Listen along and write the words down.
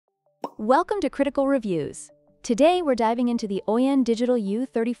Welcome to Critical Reviews. Today we're diving into the Oyen Digital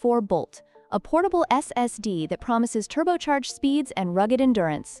U34 Bolt, a portable SSD that promises turbocharged speeds and rugged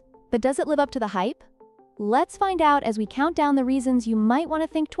endurance. But does it live up to the hype? Let's find out as we count down the reasons you might want to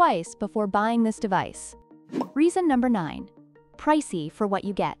think twice before buying this device. Reason number 9. Pricey for what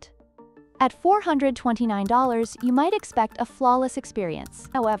you get. At $429, you might expect a flawless experience.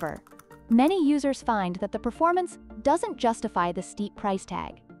 However, many users find that the performance doesn't justify the steep price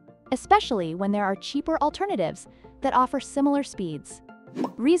tag, especially when there are cheaper alternatives that offer similar speeds.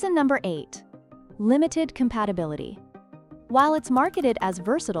 Reason number 8. Limited compatibility. While it's marketed as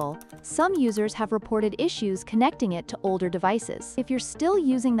versatile, some users have reported issues connecting it to older devices. If you're still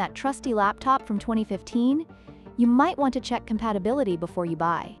using that trusty laptop from 2015, you might want to check compatibility before you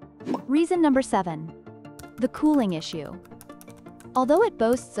buy. Reason number 7. The cooling issue. Although it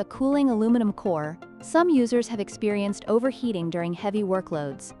boasts a cooling aluminum core, some users have experienced overheating during heavy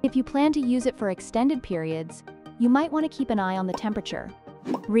workloads. If you plan to use it for extended periods, you might want to keep an eye on the temperature.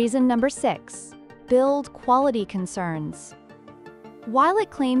 Reason number 6. Build quality concerns. While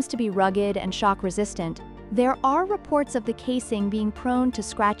it claims to be rugged and shock-resistant, there are reports of the casing being prone to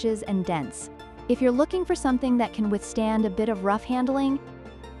scratches and dents. If you're looking for something that can withstand a bit of rough handling,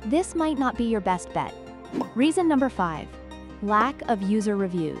 this might not be your best bet. Reason number 5. Lack of user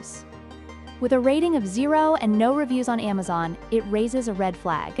reviews. With a rating of 0 and no reviews on Amazon, it raises a red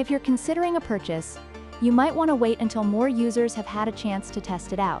flag. If you're considering a purchase, you might want to wait until more users have had a chance to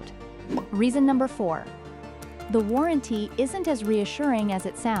test it out. Reason number 4. The warranty isn't as reassuring as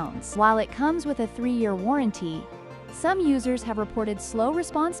it sounds. While it comes with a 3-year warranty, some users have reported slow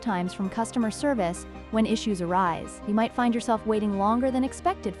response times from customer service when issues arise. You might find yourself waiting longer than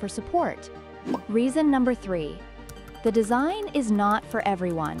expected for support. Reason number 3. The design is not for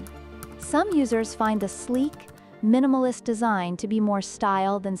everyone. Some users find the sleek, minimalist design to be more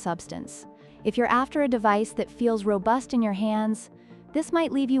style than substance. If you're after a device that feels robust in your hands, this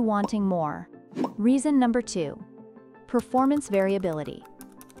might leave you wanting more. Reason number 2. Performance variability.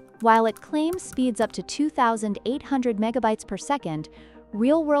 While it claims speeds up to 2,800 megabytes per second,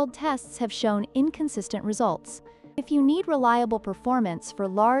 real-world tests have shown inconsistent results. If you need reliable performance for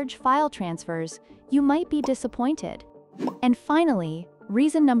large file transfers, you might be disappointed. And finally,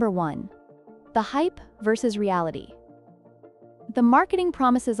 reason number 1. The hype versus reality. The marketing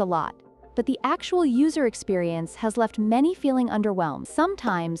promises a lot, but the actual user experience has left many feeling underwhelmed.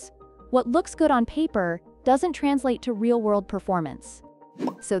 Sometimes, what looks good on paper doesn't translate to real-world performance.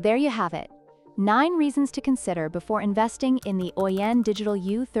 So there you have it. 9 reasons to consider before investing in the Oyen Digital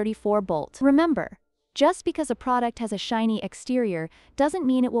U34 Bolt. Remember, just because a product has a shiny exterior doesn't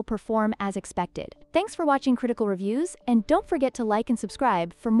mean it will perform as expected. Thanks for watching Critical Reviews, and don't forget to like and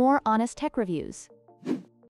subscribe for more honest tech reviews.